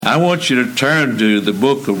I want you to turn to the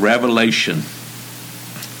book of Revelation.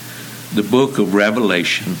 The book of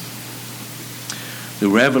Revelation. The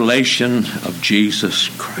revelation of Jesus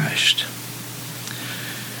Christ.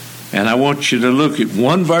 And I want you to look at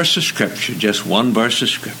one verse of Scripture, just one verse of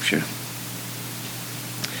Scripture.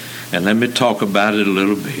 And let me talk about it a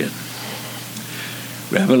little bit.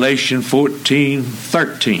 Revelation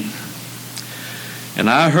 14:13. And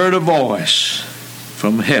I heard a voice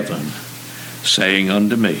from heaven saying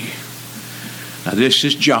unto me. Now this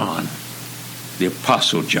is John, the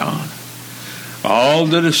Apostle John. All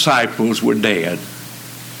the disciples were dead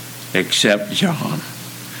except John.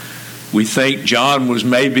 We think John was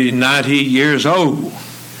maybe 90 years old,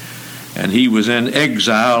 and he was in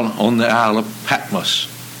exile on the Isle of Patmos.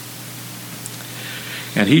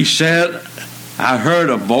 And he said, I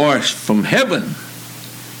heard a voice from heaven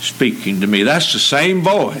speaking to me. That's the same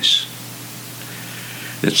voice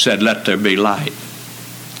that said, let there be light.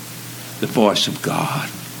 The voice of God.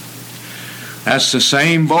 That's the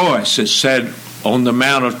same voice that said on the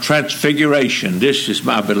Mount of Transfiguration, this is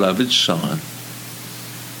my beloved Son.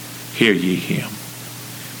 Hear ye him.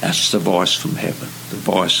 That's the voice from heaven, the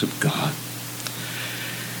voice of God.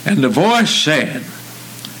 And the voice said,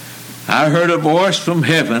 I heard a voice from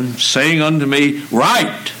heaven saying unto me,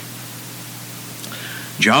 write.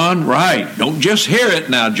 John, write. Don't just hear it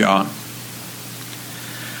now, John.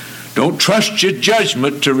 Don't trust your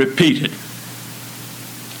judgment to repeat it.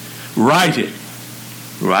 Write it.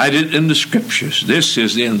 Write it in the Scriptures. This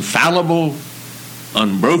is the infallible,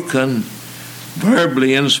 unbroken,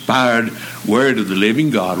 verbally inspired word of the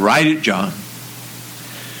living God. Write it, John.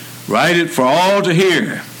 Write it for all to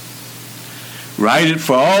hear. Write it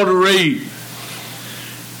for all to read.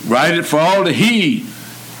 Write it for all to heed.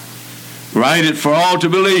 Write it for all to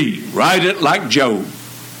believe. Write it like Job.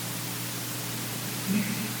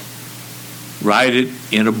 Write it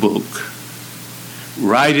in a book.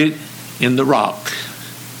 Write it in the rock.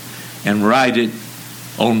 And write it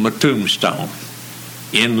on my tombstone.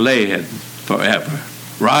 Inlaid forever.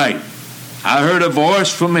 Write. I heard a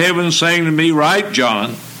voice from heaven saying to me, write,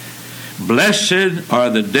 John, blessed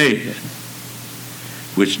are the dead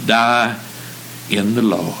which die in the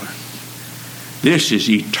Lord. This is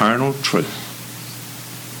eternal truth.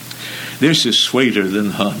 This is sweeter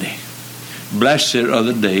than honey. Blessed are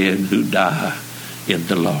the dead who die in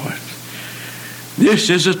the Lord. This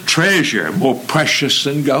is a treasure more precious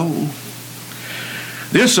than gold.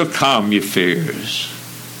 This will calm your fears.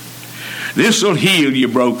 This will heal your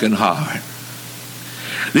broken heart.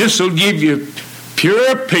 This will give you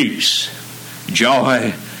pure peace,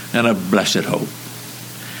 joy, and a blessed hope.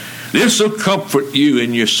 This will comfort you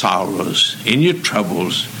in your sorrows, in your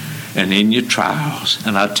troubles, and in your trials.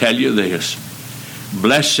 And I tell you this,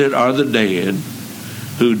 blessed are the dead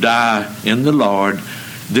who die in the Lord.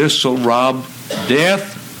 This will rob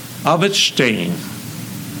death of its sting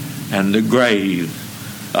and the grave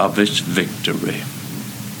of its victory.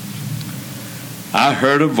 I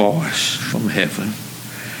heard a voice from heaven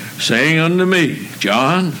saying unto me,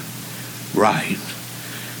 John, write,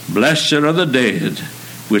 blessed are the dead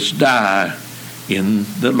which die in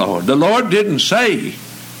the Lord. The Lord didn't say,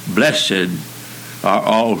 blessed are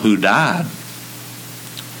all who died.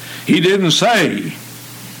 He didn't say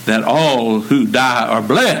that all who die are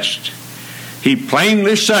blessed. He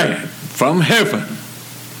plainly said from heaven,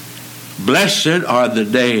 blessed are the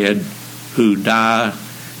dead who die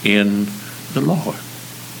in the Lord.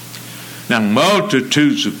 Now,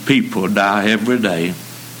 multitudes of people die every day.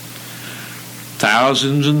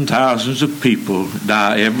 Thousands and thousands of people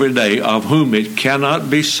die every day, of whom it cannot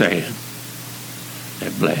be said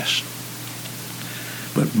they're blessed.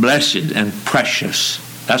 But blessed and precious,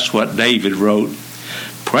 that's what David wrote.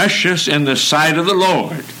 Precious in the sight of the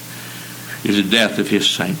Lord is the death of his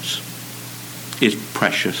saints. It's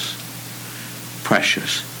precious.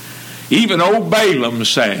 Precious. Even old Balaam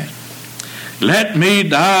said, let me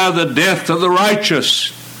die the death of the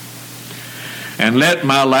righteous, and let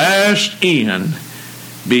my last end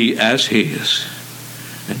be as his.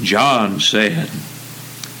 And John said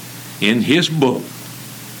in his book,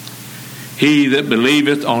 he that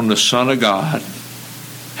believeth on the Son of God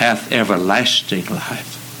hath everlasting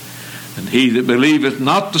life. And he that believeth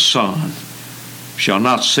not the Son shall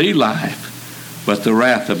not see life, but the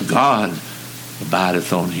wrath of God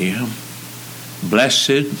abideth on him.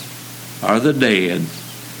 Blessed are the dead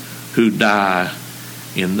who die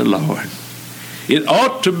in the Lord. It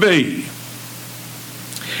ought to be,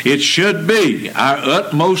 it should be our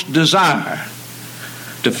utmost desire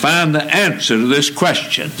to find the answer to this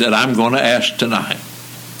question that I'm going to ask tonight.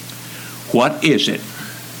 What is it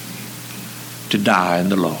to die in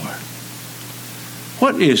the Lord?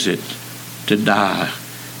 What is it to die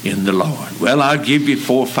in the Lord? Well, I'll give you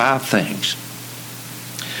 4 or 5 things.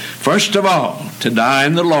 First of all, to die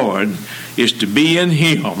in the Lord is to be in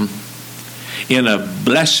Him in a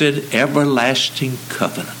blessed, everlasting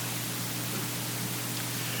covenant.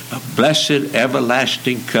 A blessed,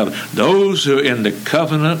 everlasting covenant. Those who are in the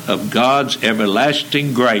covenant of God's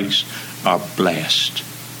everlasting grace are blessed.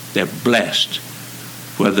 They're blessed,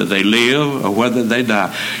 whether they live or whether they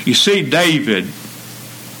die. You see, David,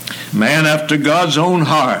 man after God's own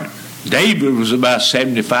heart, David was about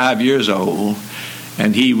 75 years old,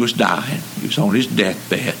 and he was dying. He was on his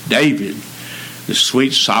deathbed. David, the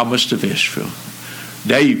sweet psalmist of Israel.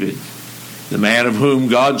 David, the man of whom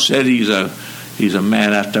God said he's a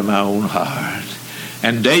man after my own heart.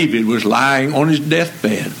 And David was lying on his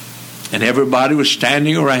deathbed, and everybody was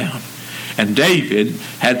standing around. And David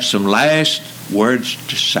had some last words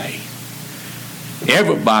to say.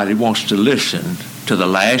 Everybody wants to listen to the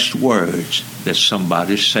last words that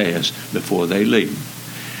somebody says before they leave.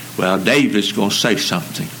 Well, David's going to say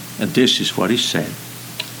something, and this is what he said.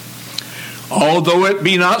 Although it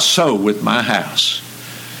be not so with my house.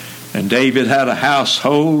 And David had a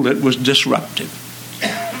household that was disruptive.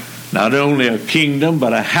 Not only a kingdom,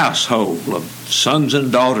 but a household of sons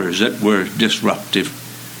and daughters that were disruptive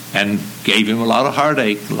and gave him a lot of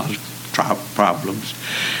heartache, a lot of problems.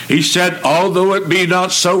 He said, although it be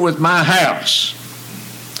not so with my house,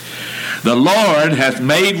 the Lord hath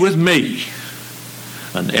made with me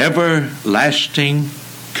an everlasting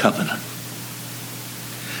covenant.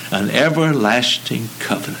 An everlasting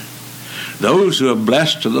covenant. Those who are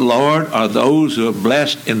blessed to the Lord are those who are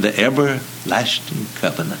blessed in the everlasting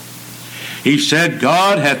covenant. He said,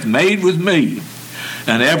 God hath made with me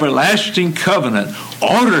an everlasting covenant,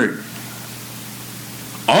 ordered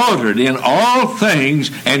in all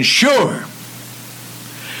things and sure.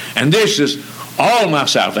 And this is all my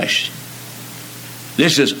salvation.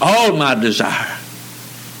 This is all my desire.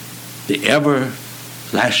 The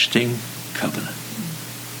everlasting covenant.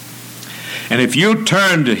 And if you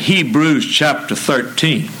turn to Hebrews chapter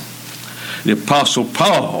 13, the Apostle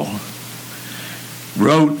Paul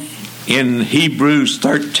wrote in Hebrews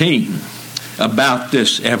 13 about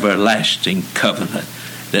this everlasting covenant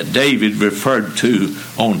that David referred to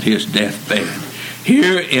on his deathbed.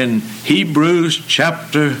 Here in Hebrews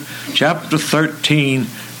chapter 13,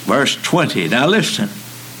 verse 20. Now listen.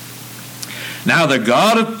 Now the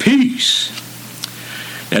God of peace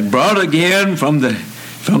that brought again from the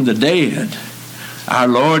dead our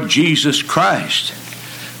Lord Jesus Christ,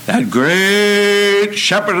 that great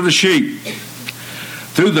shepherd of the sheep,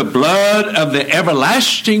 through the blood of the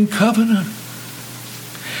everlasting covenant,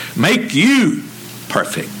 make you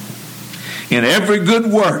perfect in every good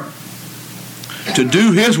work to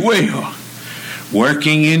do his will,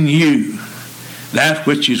 working in you that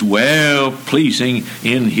which is well pleasing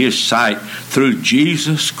in his sight, through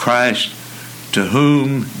Jesus Christ, to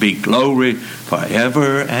whom be glory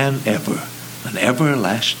forever and ever. An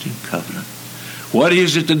everlasting covenant. What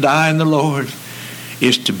is it to die in the Lord?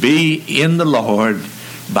 Is to be in the Lord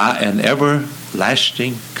by an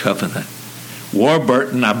everlasting covenant.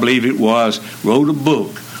 Warburton, I believe it was, wrote a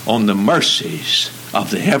book on the mercies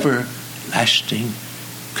of the everlasting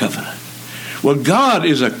covenant. Well, God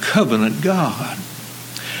is a covenant God.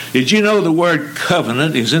 Did you know the word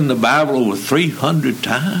covenant is in the Bible over 300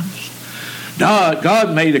 times?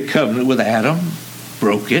 God made a covenant with Adam,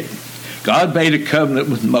 broke it. God made a covenant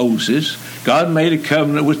with Moses. God made a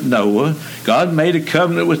covenant with Noah. God made a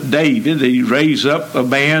covenant with David. He raised up a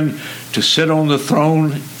man to sit on the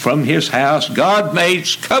throne from his house. God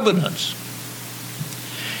makes covenants.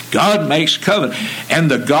 God makes covenant.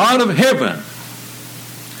 And the God of heaven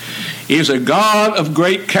is a God of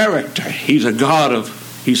great character. He's a God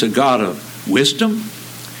of wisdom.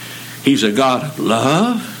 He's a God of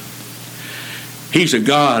love. He's a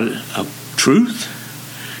God of truth.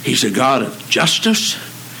 He's a God of justice.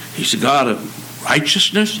 He's a God of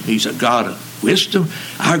righteousness. He's a God of wisdom.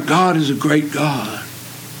 Our God is a great God.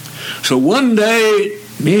 So one day,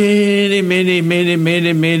 many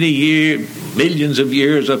years, millions of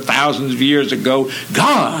years or thousands of years ago,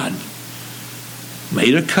 God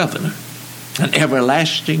made a covenant, an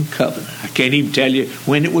everlasting covenant. I can't even tell you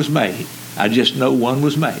when it was made. I just know one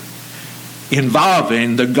was made,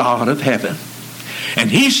 involving the God of heaven. And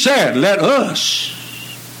he said, let us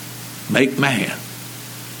make man.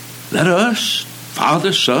 Let us,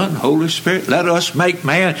 Father, Son, Holy Spirit, let us make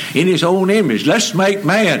man in his own image. Let's make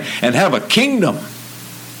man and have a kingdom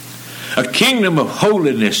of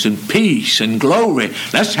holiness and peace and glory.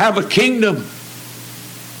 Let's have a kingdom.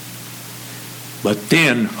 But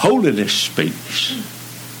then holiness speaks.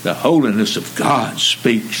 The holiness of God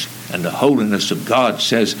speaks, and the holiness of God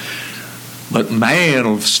says, but man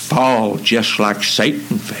will fall just like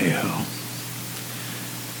Satan fell.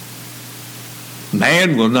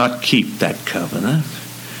 Man will not keep that covenant.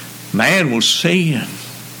 Man will sin,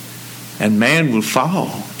 and man will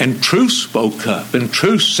fall. And truth spoke up, and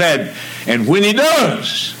truth said, and when he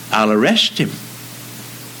does, I'll arrest him.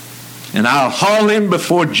 And I'll haul him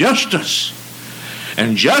before justice.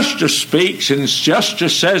 And justice speaks, and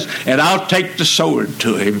justice says, and I'll take the sword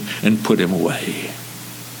to him and put him away.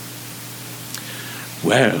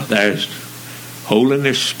 Well, there's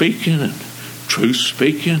holiness speaking, and truth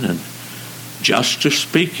speaking, and justice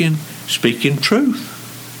speaking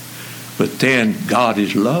truth. But then God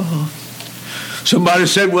is love. Somebody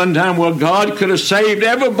said one time, well, God could have saved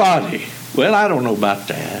everybody. Well, I don't know about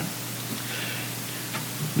that.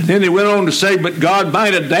 And then they went on to say, but God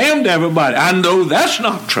might have damned everybody. I know that's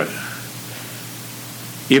not true.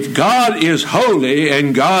 If God is holy,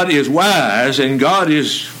 and God is wise, and God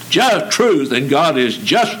is truth, and God is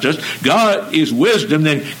justice, God is wisdom,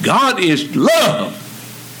 then God is love.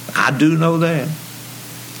 I do know that.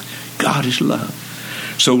 God is love.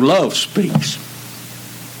 So love speaks.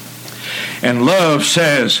 And love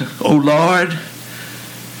says, O Lord,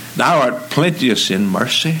 thou art plenteous in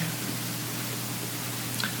mercy.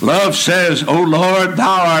 Love says, O Lord,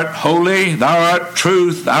 thou art holy, thou art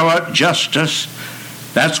truth, thou art justice.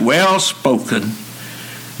 That's well spoken.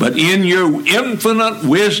 But in your infinite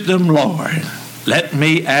wisdom, Lord, let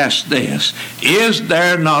me ask this. Is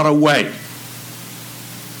there not a way?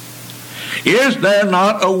 Is there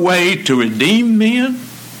not a way to redeem men?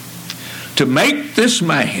 To make this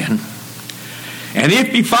man, and if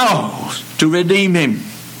he falls, to redeem him?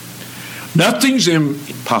 Nothing's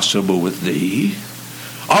impossible with thee.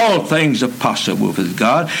 All things are possible with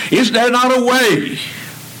God. Is there not a way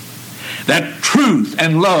that truth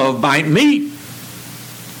and love might meet?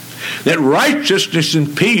 That righteousness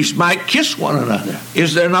and peace might kiss one another?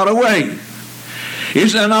 Is there not a way?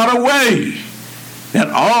 Is there not a way that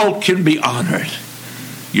all can be honored?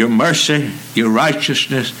 Your mercy, your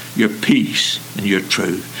righteousness, your peace, and your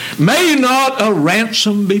truth. May not a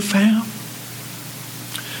ransom be found?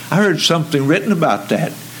 I heard something written about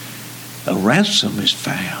that. A ransom is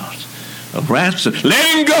found. A ransom.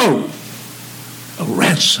 Let him go. A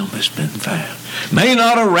ransom has been found. May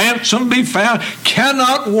not a ransom be found?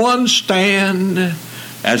 Cannot one stand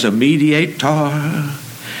as a mediator?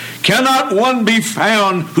 Cannot one be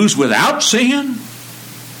found who's without sin?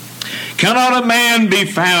 Cannot a man be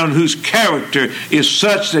found whose character is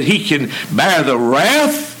such that he can bear the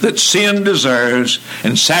wrath that sin deserves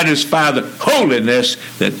and satisfy the holiness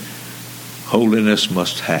that holiness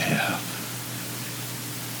must have?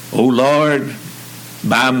 O Lord,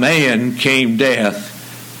 by man came death,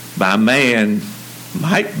 by man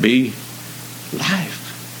might be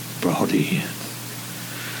life brought in.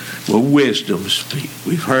 Well, wisdom speak.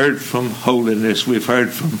 We've heard from holiness, we've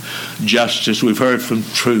heard from justice, we've heard from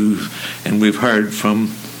truth, and we've heard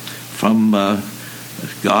from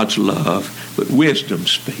God's love. But wisdom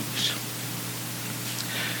speaks.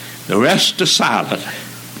 The rest are silent.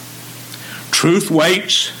 Truth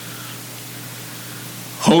waits.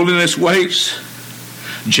 Holiness waits.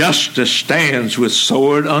 Justice stands with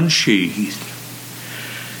sword unsheathed.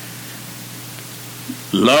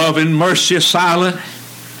 Love and mercy are silent,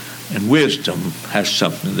 and wisdom has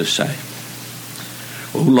something to say.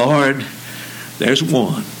 Oh Lord, there's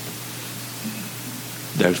one.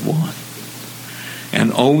 There's one.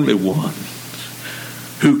 And only one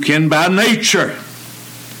who can by nature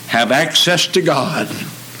have access to God,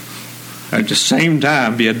 at the same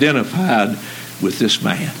time be identified with this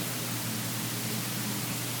man.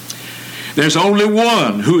 There's only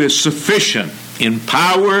one who is sufficient in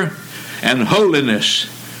power and holiness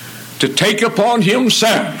to take upon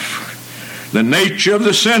himself the nature of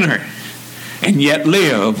the sinner and yet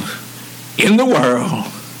live in the world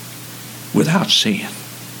without sin.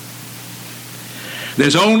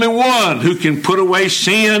 There's only one who can put away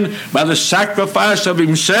sin by the sacrifice of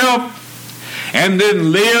himself and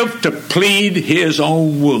then live to plead his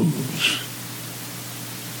own wounds.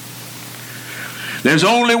 There's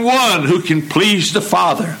only one who can please the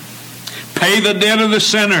Father, pay the debt of the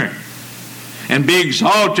sinner, and be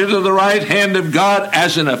exalted to the right hand of God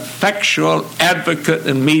as an effectual advocate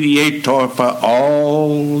and mediator for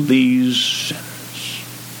all these sinners.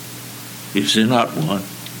 Is there not one?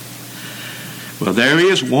 Well, there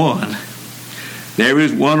is one. There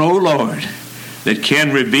is one, O Lord, that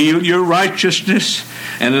can reveal your righteousness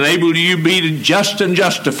and enable you to be just and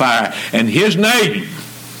justifier. And his name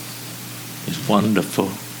is wonderful.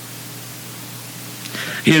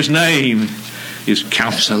 His name is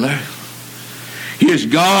Counselor. His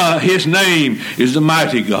name is the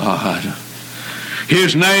Mighty God.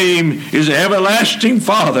 His name is the Everlasting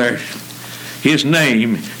Father. His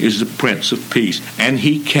name is the Prince of Peace. And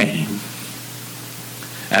he came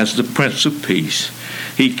as the Prince of Peace.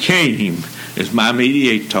 He came as my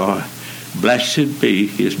mediator. Blessed be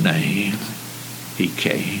his name. He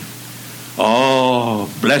came.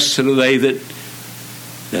 Oh, blessed are they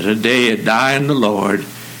that are dead, die in the Lord,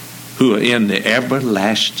 who are in the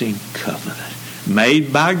everlasting covenant,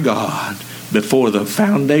 made by God before the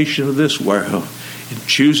foundation of this world, in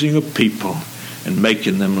choosing a people and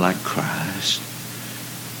making them like Christ.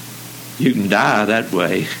 You can die that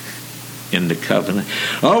way in the covenant.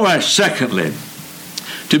 All right, secondly,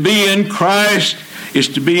 to be in Christ is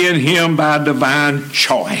to be in him by divine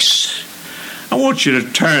choice. I want you to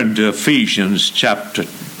turn to Ephesians chapter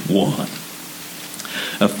 1.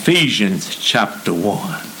 Ephesians chapter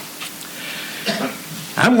 1.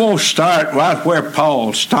 I'm going to start right where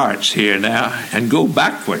Paul starts here now and go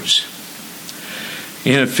backwards.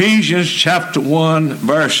 In Ephesians chapter 1,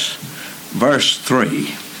 verse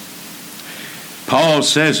 3, Paul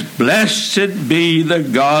says, "Blessed be the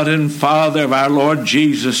God and Father of our Lord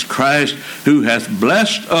Jesus Christ, who hath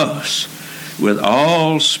blessed us with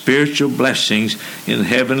all spiritual blessings in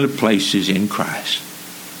heavenly places in Christ."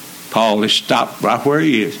 Paul has stopped right where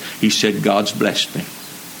he is. He said, God's blessed me.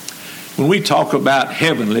 When we talk about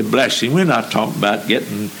heavenly blessing, we're not talking about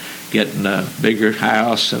getting a bigger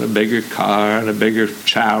house and a bigger car and a bigger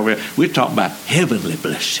child. We're talking about heavenly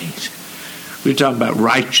blessings. We're talking about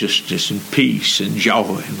righteousness and peace and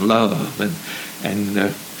joy and love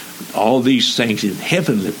and all these things in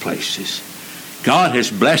heavenly places. God has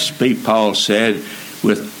blessed me, Paul said,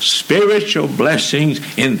 with spiritual blessings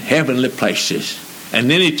in heavenly places. And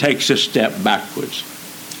then he takes a step backwards.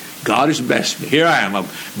 God has blessed me. Here I am.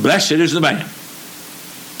 Blessed is the man.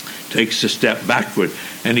 Takes a step backward.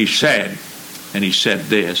 And he said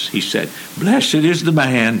this. He said, "Blessed is the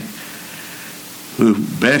man who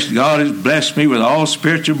God has blessed me with all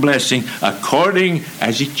spiritual blessing according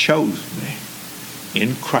as he chose me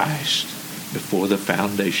in Christ before the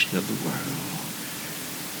foundation of the world."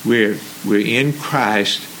 We're in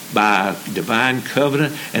Christ by divine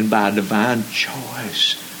covenant and by divine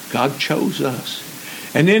choice. God chose us.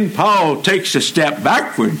 And then Paul takes a step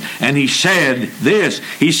backward and he said this.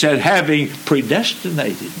 He said, having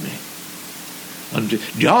predestinated me. Unto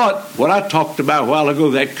God, what I talked about a while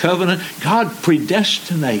ago, that covenant, God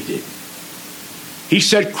predestinated. He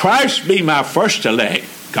said, Christ be my first elect,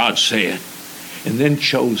 God said. And then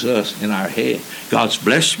chose us in our head. God's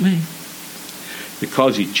blessed me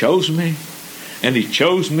because he chose me. And he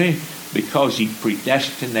chose me because he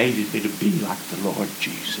predestinated me to be like the Lord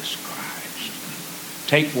Jesus Christ.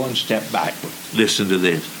 Take one step backward. Listen to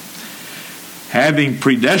this. Having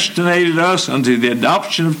predestinated us unto the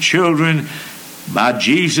adoption of children by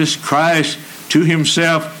Jesus Christ to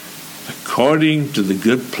himself, according to the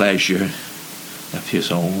good pleasure of his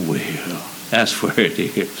own will. That's where it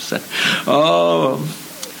is. Oh,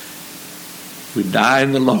 we die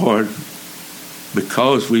in the Lord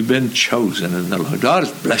because we've been chosen in the Lord. God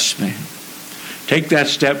has blessed me. Take that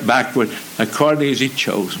step backward according as he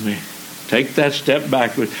chose me. Take that step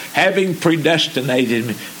backward. Having predestinated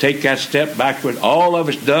me, take that step backward. All of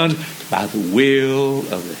it's done by the will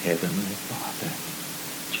of the Heavenly Father.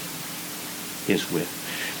 His will.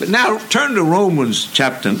 But now turn to Romans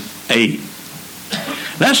chapter 8.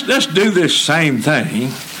 Let's do this same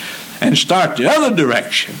thing and start the other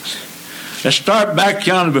directions. Let's start back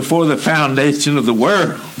yonder before the foundation of the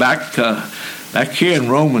world. Back here in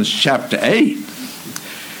Romans chapter 8.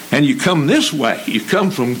 And you come this way. You come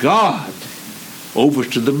from God over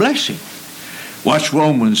to the blessing. Watch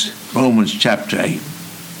Romans chapter 8.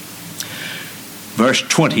 Verse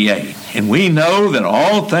 28. And we know that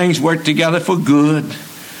all things work together for good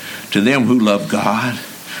to them who love God,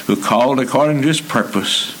 who called according to his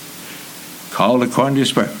purpose. Called according to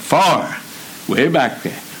his purpose. For, way back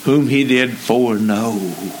there, whom he did foreknow.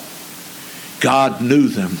 God knew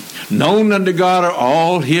them. Known unto God are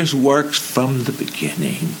all his works from the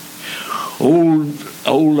beginning.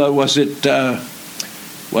 Was it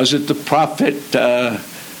the prophet?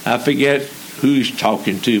 I forget who he's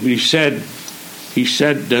talking to, but he said,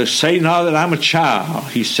 "Say not that I'm a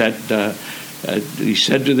child." He said to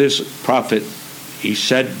this prophet, he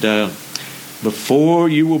said, "Before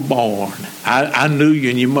you were born, I knew you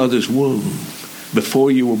in your mother's womb.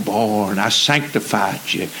 Before you were born, I sanctified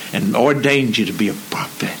you and ordained you to be a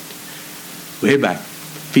prophet." Way back,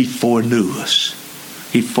 he foreknew us.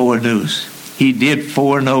 He foreknew us. He did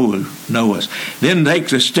foreknow us. Then take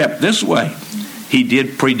the step this way. He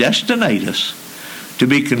did predestinate us. to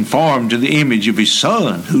be conformed to the image of his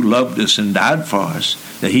Son, who loved us and died for us,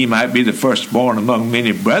 that he might be the firstborn among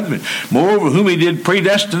many brethren. Moreover, whom he did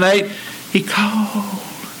predestinate, he called.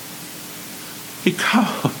 He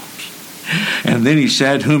called. And then he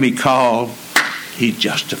said, whom he called, he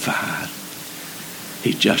justified.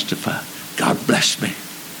 He justified. God bless me.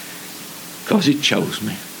 Because he chose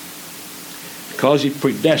me. Because he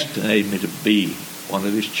predestinated me to be one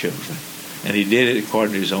of his children. And he did it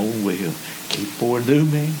according to his own will. He foreknew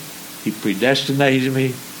me. He predestinated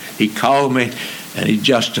me. He called me. And he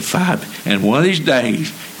justified me. And one of these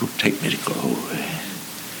days, he'll take me to glory.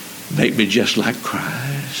 Make me just like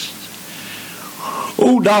Christ.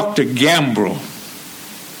 Oh, Dr. Gambrell.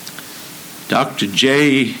 Dr.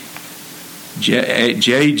 J.S.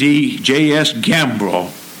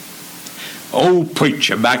 Gambrell. Old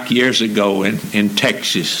preacher back years ago in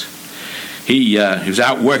Texas. He was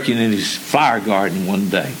out working in his flower garden one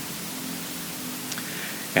day.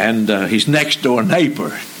 And his next door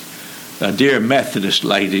neighbor, a dear Methodist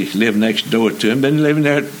lady, lived next door to him, been living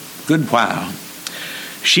there a good while.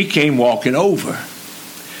 She came walking over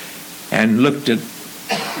and looked at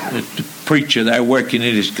the preacher there working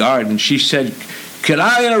in his garden. She said, "Could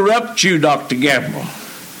I interrupt you, Dr. Gambrell?"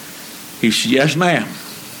 He said, "Yes, ma'am."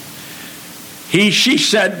 She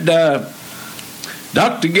said,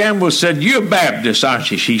 Dr. Gambrell said, "You're a Baptist, aren't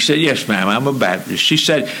you?" She said, "Yes, ma'am, I'm a Baptist." She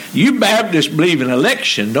said, "You Baptists believe in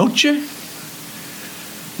election, don't you?"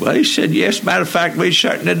 Well, he said, "Yes, matter of fact, we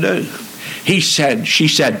certainly do." She said,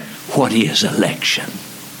 "What is election?"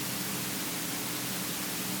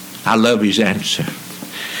 I love his answer.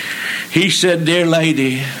 He said, "Dear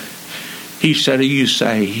lady," he said, "are you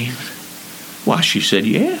saved?" Why, she said,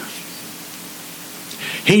 "Yes."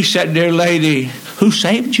 He said, "Dear lady, who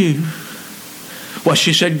saved you?" Well,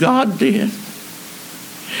 she said, "God did."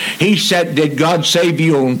 He said, "Did God save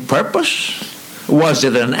you on purpose? Was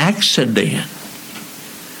it an accident?"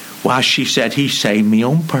 Why, she said, "He saved me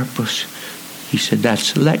on purpose." He said,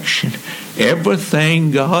 "That's election.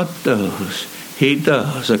 Everything God does, he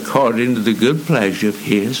does according to the good pleasure of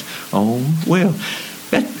his own will.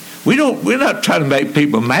 We're not trying to make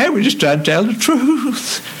people mad. We're just trying to tell the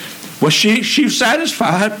truth. Well, she was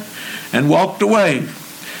satisfied and walked away.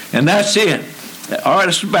 And that's it. All right,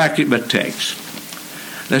 let's look back at the text.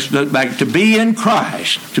 Let's look back. To be in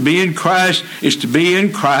Christ. To be in Christ is to be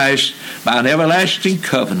in Christ by an everlasting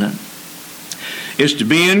covenant. It's to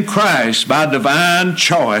be in Christ by divine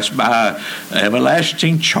choice, by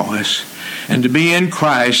everlasting choice. And to be in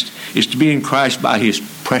Christ is to be in Christ by his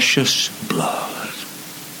precious blood.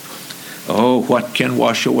 Oh, what can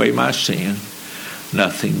wash away my sin?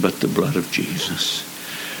 Nothing but the blood of Jesus.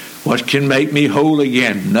 What can make me whole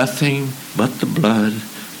again? Nothing but the blood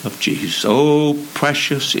of Jesus. Oh,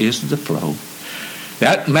 precious is the flow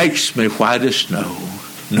that makes me white as snow.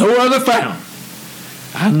 No other fountain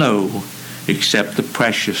I know except the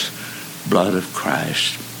precious blood of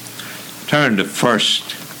Christ. Turn to 1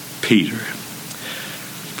 Peter.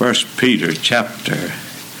 1 Peter chapter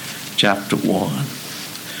 1.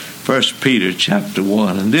 1 Peter chapter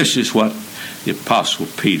 1. And this is what the Apostle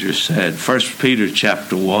Peter said. 1 Peter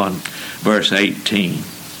chapter 1, verse 18.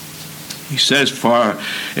 He says, "For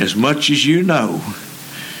as much as you know,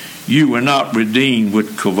 you were not redeemed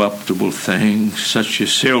with corruptible things, such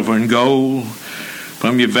as silver and gold,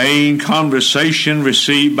 from your vain conversation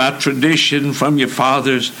received by tradition from your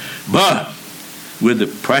fathers, but with the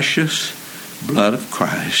precious blood of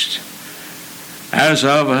Christ, as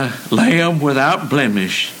of a lamb without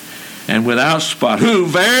blemish and without spot, who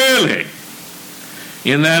verily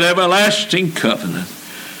in that everlasting covenant,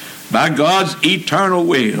 by God's eternal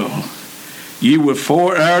will, you were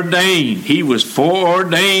foreordained. He was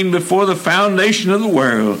foreordained before the foundation of the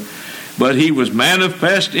world, but he was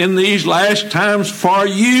manifest in these last times for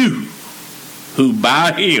you, who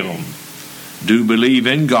by him do believe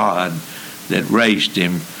in God that raised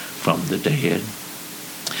him from the dead."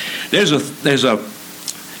 There's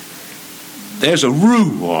a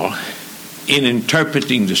rule in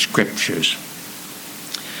interpreting the Scriptures.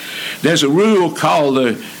 There's a rule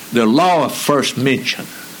called the law of first mention.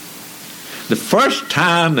 The first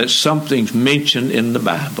time that something's mentioned in the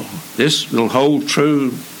Bible, this will hold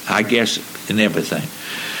true, I guess, in everything.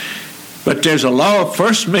 But there's a law of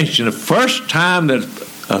first mention. The first time that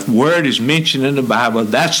a word is mentioned in the Bible,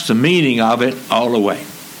 that's the meaning of it all the way.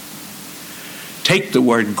 Take the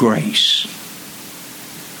word grace.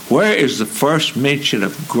 Where is the first mention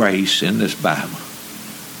of grace in this Bible?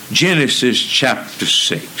 Genesis chapter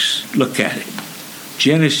 6. Look at it.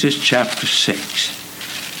 Genesis chapter 6.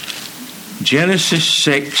 Genesis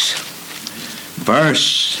 6,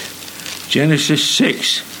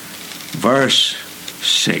 verse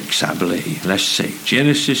 6, I believe. Let's see.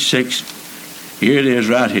 Genesis 6. Here it is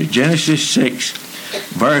right here. Genesis 6,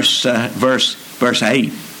 verse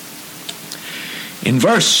 8. In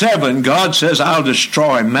verse 7, God says, I'll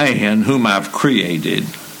destroy man whom I've created.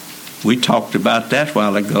 We talked about that a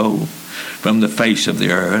while ago. From the face of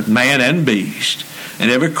the earth, man and beast, and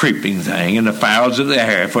every creeping thing, and the fowls of the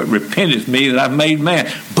air, for it repenteth me that I've made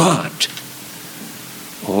man. But,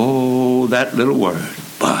 oh, that little word,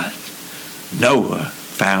 but Noah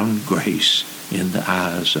found grace in the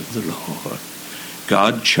eyes of the Lord.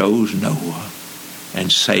 God chose Noah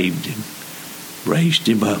and saved him, raised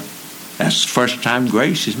him up. That's the first time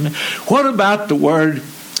grace is meant. What about the word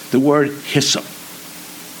hyssop?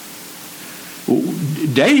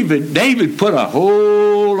 David put a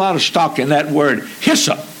whole lot of stock in that word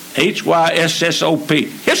hyssop, Hyssop,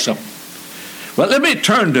 hyssop. Well, let me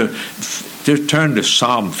turn to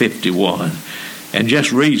Psalm 51 and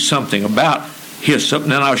just read something about hyssop,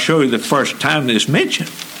 and then I'll show you the first time this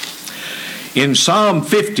mentioned. In Psalm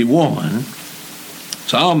 51,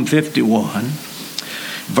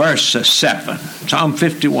 verse 7. Psalm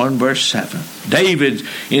 51, verse 7. David,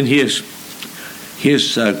 in his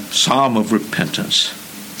psalm of repentance.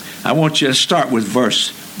 I want you to start with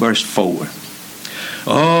verse 4.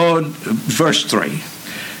 Oh, verse 3.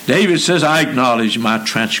 David says, I acknowledge my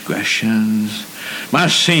transgressions. My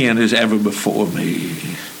sin is ever before me.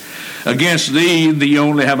 Against thee, thee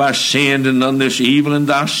only have I sinned and done this evil in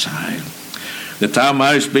thy sight, that thou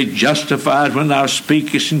mightest be justified when thou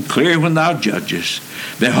speakest and clear when thou judgest.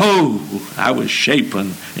 Behold, I was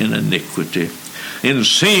shapen in iniquity. In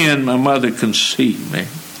sin my mother conceived me.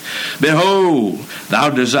 Behold, thou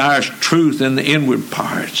desirest truth in the inward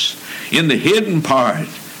parts. In the hidden part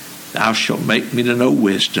thou shalt make me to know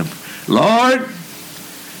wisdom. Lord,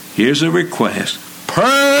 here's a request.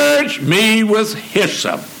 Purge me with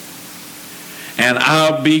hyssop, and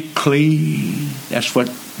I'll be clean. That's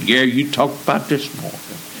what, Gary, you talked about this morning.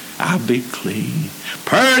 I'll be clean.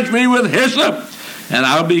 Purge me with hyssop, and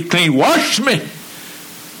I'll be clean. Wash me,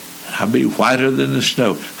 I'll be whiter than the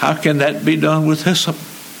snow. How can that be done with hyssop?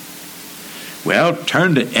 Well,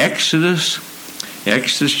 turn to Exodus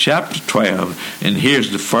chapter 12, and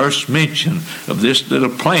here's the first mention of this little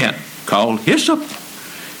plant called hyssop.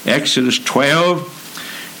 Exodus 12,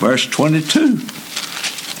 verse 22.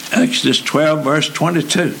 Exodus 12, verse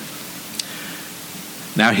 22.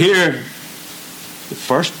 Now here, the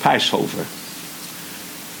first Passover,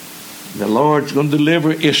 the Lord's going to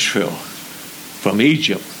deliver Israel from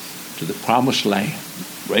Egypt to the promised land.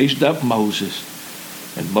 Raised up Moses,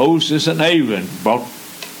 and Moses and Aaron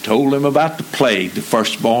told him about the plague, the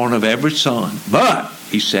firstborn of every son. But,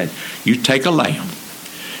 he said, you take a lamb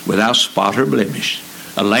without spot or blemish,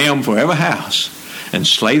 a lamb for every house, and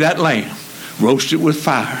slay that lamb, roast it with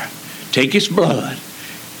fire, take its blood,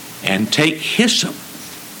 and take hyssop.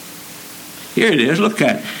 Here it is, look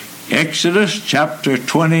at it. Exodus chapter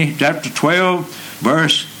 12,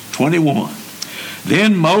 verse 21.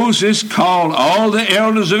 Then Moses called all the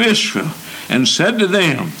elders of Israel and said to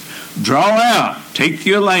them, draw out, take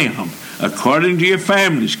your lamb, according to your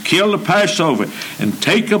families, kill the Passover, and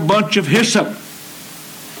take a bunch of hyssop.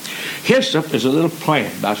 Hyssop is a little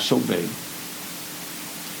plant about so big.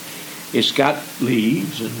 It's got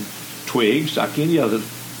leaves and twigs like any other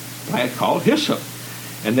plant called hyssop.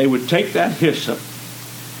 And they would take that hyssop,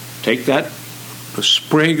 a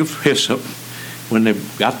sprig of hyssop, when they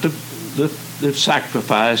got the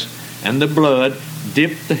sacrifice and the blood,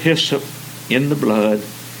 dip the hyssop in the blood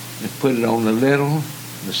and put it on the lintel,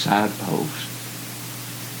 the side post.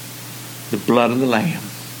 The blood of the lamb.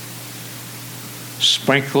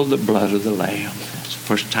 Sprinkle the blood of the lamb. That's the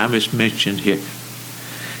first time it's mentioned here.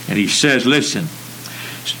 And he says, listen,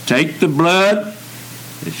 take the blood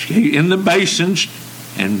in the basins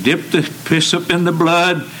and dip the hyssop in the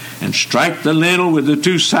blood and strike the lintel with the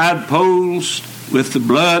two side poles with the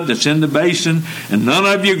blood that's in the basin, and none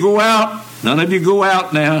of you go out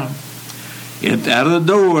now out of the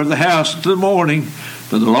door of the house in the morning,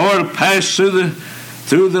 for the Lord will pass through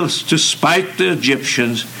to spite the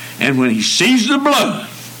Egyptians, and when he sees the blood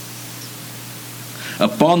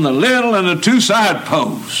upon the lintel and the two side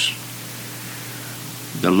posts,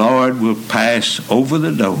 the Lord will pass over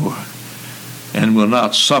the door and will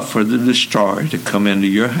not suffer the destroyer to come into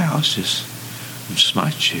your houses and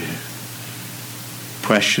smite you.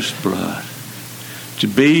 Precious blood. To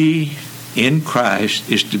be in Christ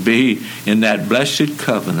is to be in that blessed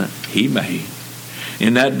covenant he made,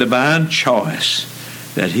 in that divine choice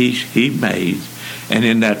that he made, and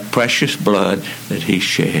in that precious blood that he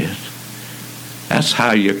shed. That's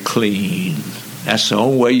how you're clean. That's the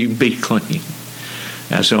only way you can be clean.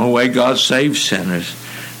 That's the only way God saves sinners.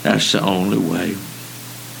 That's the only way.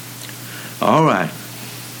 All right.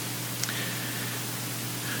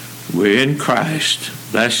 We're in Christ.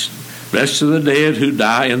 Blessed are the dead who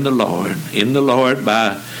die in the Lord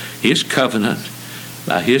by His covenant,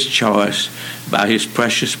 by His choice, by His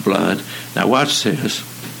precious blood. Now watch this.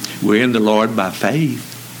 We're in the Lord by faith.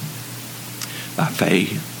 By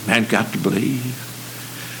faith. Man got to believe.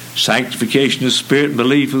 Sanctification of the Spirit and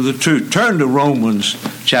belief of the truth. Turn to Romans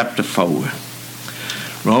chapter 4.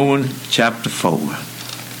 Romans chapter 4.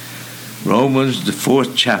 Romans, the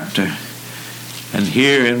 4th chapter. And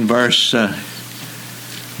here in verse 1.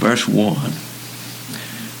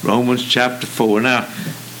 Romans chapter 4. Now,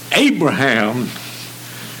 Abraham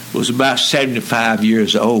was about 75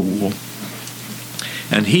 years old,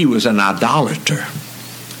 and he was an idolater.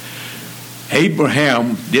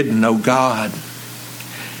 Abraham didn't know God.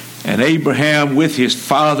 And Abraham, with his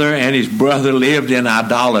father and his brother, lived in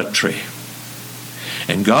idolatry.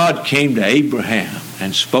 And God came to Abraham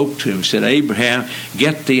and spoke to him and said, Abraham,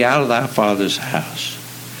 get thee out of thy father's house,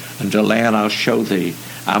 and the land I'll show thee.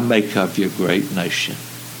 I'll make of you a great nation.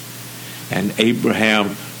 And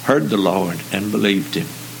Abraham heard the Lord and believed him.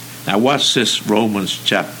 Now watch this, Romans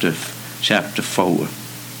chapter 4.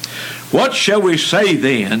 What shall we say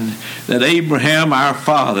then that Abraham our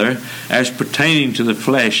father, as pertaining to the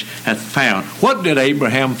flesh, hath found? What did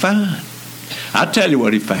Abraham find? I'll tell you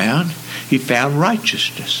what he found. He found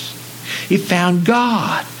righteousness. He found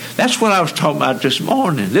God. That's what I was talking about this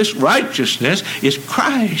morning. This righteousness is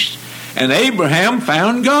Christ. And Abraham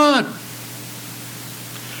found God.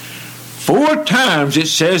 4 times it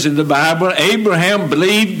says in the Bible, Abraham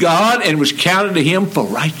believed God and was counted to him for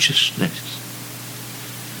righteousness.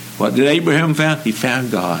 What did Abraham find? He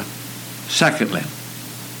found God. Secondly,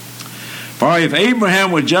 for if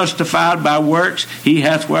Abraham was justified by works, he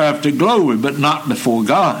hath whereof to glory, but not before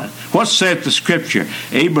God. What saith the Scripture?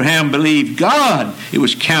 Abraham believed God. It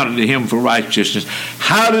was counted to him for righteousness.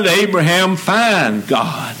 How did Abraham find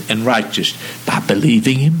God and righteous? By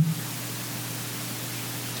believing him.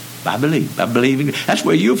 By believing. That's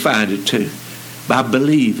where you'll find it too. By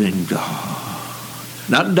believing God.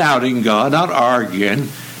 Not doubting God, not arguing.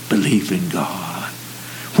 Believing God.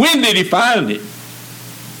 When did he find it?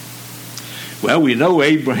 Well, we know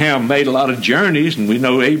Abraham made a lot of journeys, and we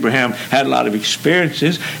know Abraham had a lot of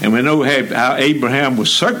experiences, and we know how Abraham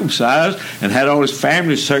was circumcised and had all his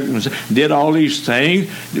family circumcised, did all these things.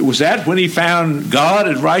 Was that when he found God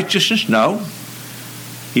and righteousness? No.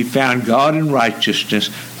 He found God in righteousness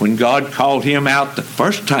when God called him out the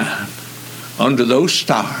first time under those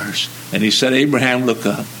stars, and he said, Abraham, look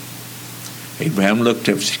up. Abraham looked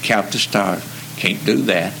up to count the stars. Can't do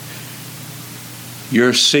that.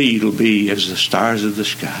 Your seed will be as the stars of the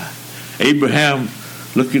sky. Abraham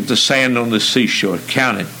looked at the sand on the seashore.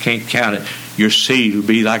 Count it. Can't count it. Your seed will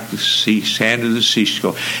be like the sand of the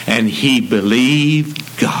seashore. And he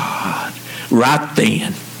believed God right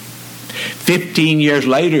then. 15 years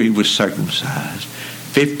later, he was circumcised.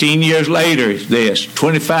 15 years later, this.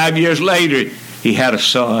 25 years later, he had a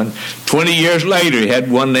son. 20 years later, he had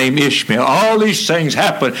one named Ishmael. All these things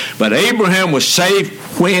happened, but Abraham was saved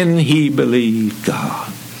when he believed God.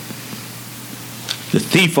 The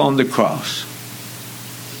thief on the cross,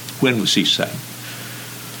 when was he saved?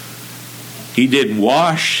 He didn't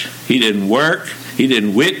wash, he didn't work, he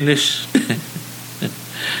didn't witness,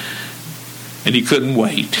 and he couldn't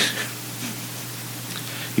wait.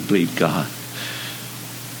 He believed God.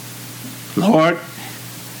 Lord,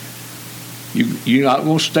 you're not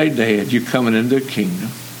going to stay dead. You're coming into the kingdom.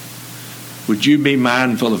 Would you be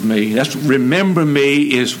mindful of me? That's remember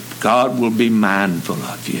me is God will be mindful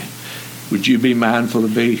of you. Would you be mindful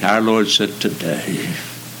of me? Our Lord said, today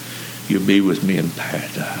you'll be with me in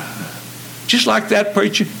paradise. Just like that,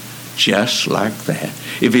 preacher. Just like that.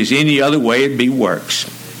 If it's any other way, it'd be works.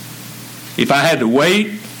 If I had to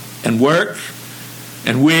wait and work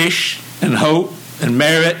and wish and hope and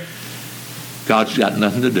merit, God's got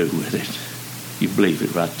nothing to do with it. You believe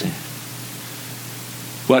it right there.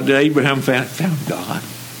 What did Abraham find? Found God.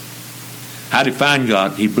 How did he find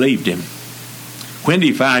God? He believed him. When did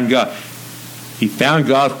he find God? He found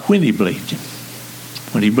God when he believed him.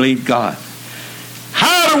 When he believed God.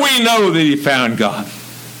 How do we know that he found God?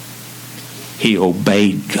 He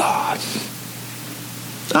obeyed God.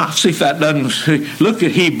 See if that doesn't... Look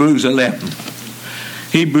at Hebrews 11.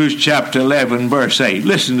 Hebrews chapter 11, verse 8.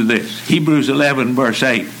 Listen to this. Hebrews 11, verse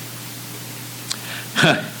 8.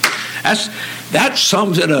 That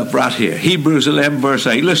sums it up right here. Hebrews 11, verse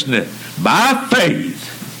 8. Listen to it. By faith,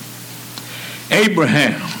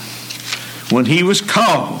 Abraham, when he was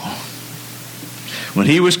called, when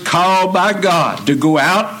he was called by God to go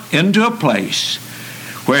out into a place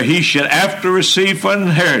where he should after receive for an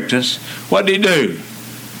inheritance, what did he do?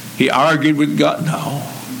 He argued with God? No.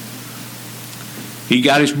 He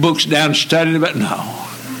got his books down and studied about? No.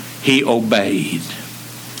 He obeyed.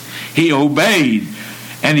 He obeyed,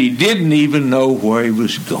 and he didn't even know where he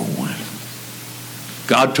was going.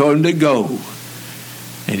 God told him to go,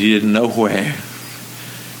 and he didn't know where.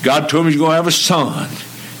 God told him he was going to have a son.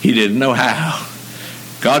 He didn't know how.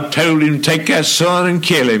 God told him to take that son and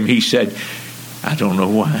kill him. He said, I don't know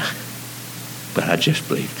why, but I just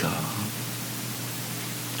believe God.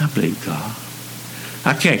 I believe God.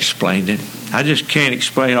 I can't explain it. I just can't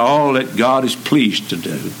explain all that God is pleased to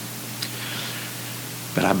do.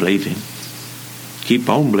 But I believe him. Keep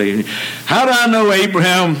on believing. How do I know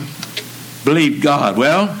Abraham believed God?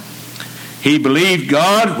 Well, he believed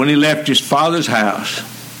God when he left his father's house.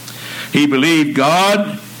 He believed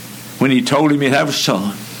God when he told him he'd have a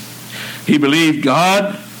son. He believed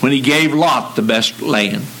God when he gave Lot the best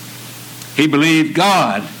land. He believed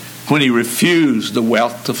God when he refused the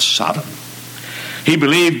wealth of Sodom. He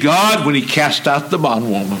believed God when he cast out the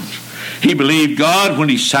bondwoman. He believed God when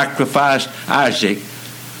he sacrificed Isaac.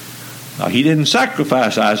 Now, he didn't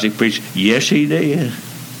sacrifice Isaac, preacher. Yes, he did.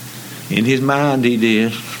 In his mind, he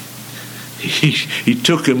did. He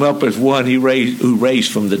took him up as one who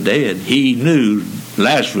raised from the dead. He knew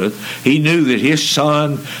Lazarus. He knew that his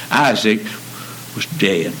son Isaac was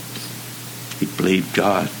dead. He believed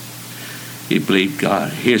God. He believed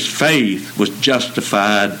God. His faith was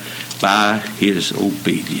justified by his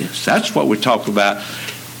obedience. That's what we talk about.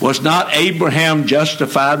 Was not Abraham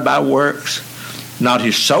justified by works? Not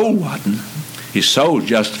his soul wasn't. His soul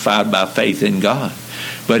justified by faith in God.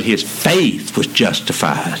 But his faith was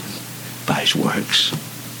justified by his works.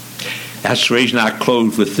 That's the reason I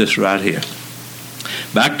close with this right here.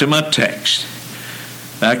 Back to my text.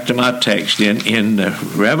 Back to my text in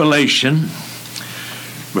Revelation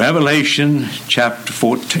chapter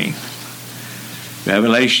 14.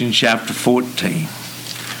 Revelation chapter 14.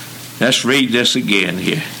 Let's read this again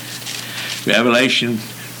here. Revelation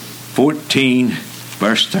 14,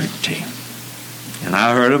 verse 13. And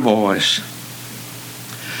I heard a voice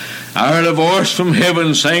from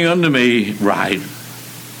heaven saying unto me, Write,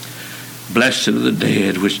 Blessed are the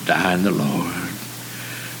dead which die in the Lord.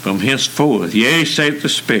 From henceforth, yea, saith the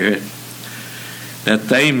Spirit, that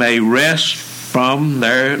they may rest from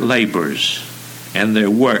their labors, and their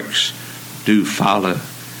works do follow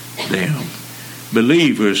them.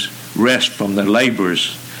 Believers rest from their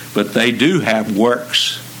labors, but they do have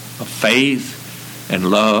works of faith and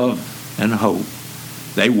love and hope.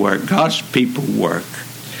 They work. God's people work.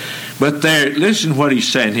 But listen what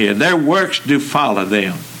he's saying here. Their works do follow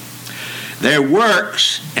them. Their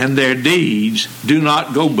works and their deeds do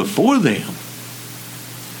not go before them.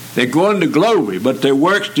 They're going to glory, but their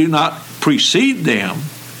works do not precede them.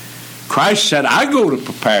 Christ said, I go to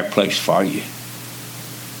prepare a place for you.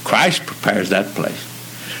 Christ prepares that place.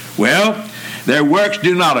 Well, their works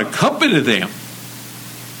do not accompany them.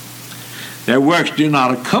 Their works do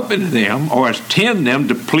not accompany them or attend them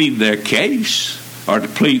to plead their case or to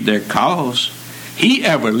plead their cause. He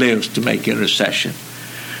ever lives to make intercession.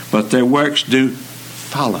 But their works do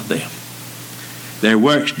follow them. Their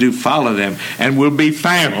works do follow them and will be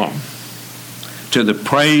found to the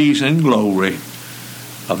praise and glory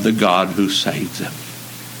of the God who saved them.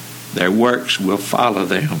 Their works will follow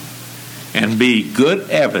them and be good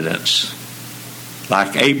evidence,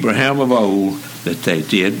 like Abraham of old, that they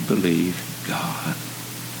did believe God.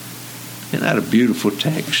 Isn't that a beautiful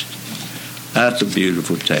text? That's a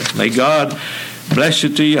beautiful text. May God bless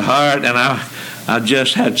it to your heart. And I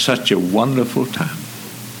just had such a wonderful time.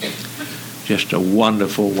 Just a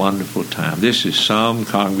wonderful, wonderful time. This is some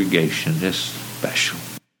congregation. This special.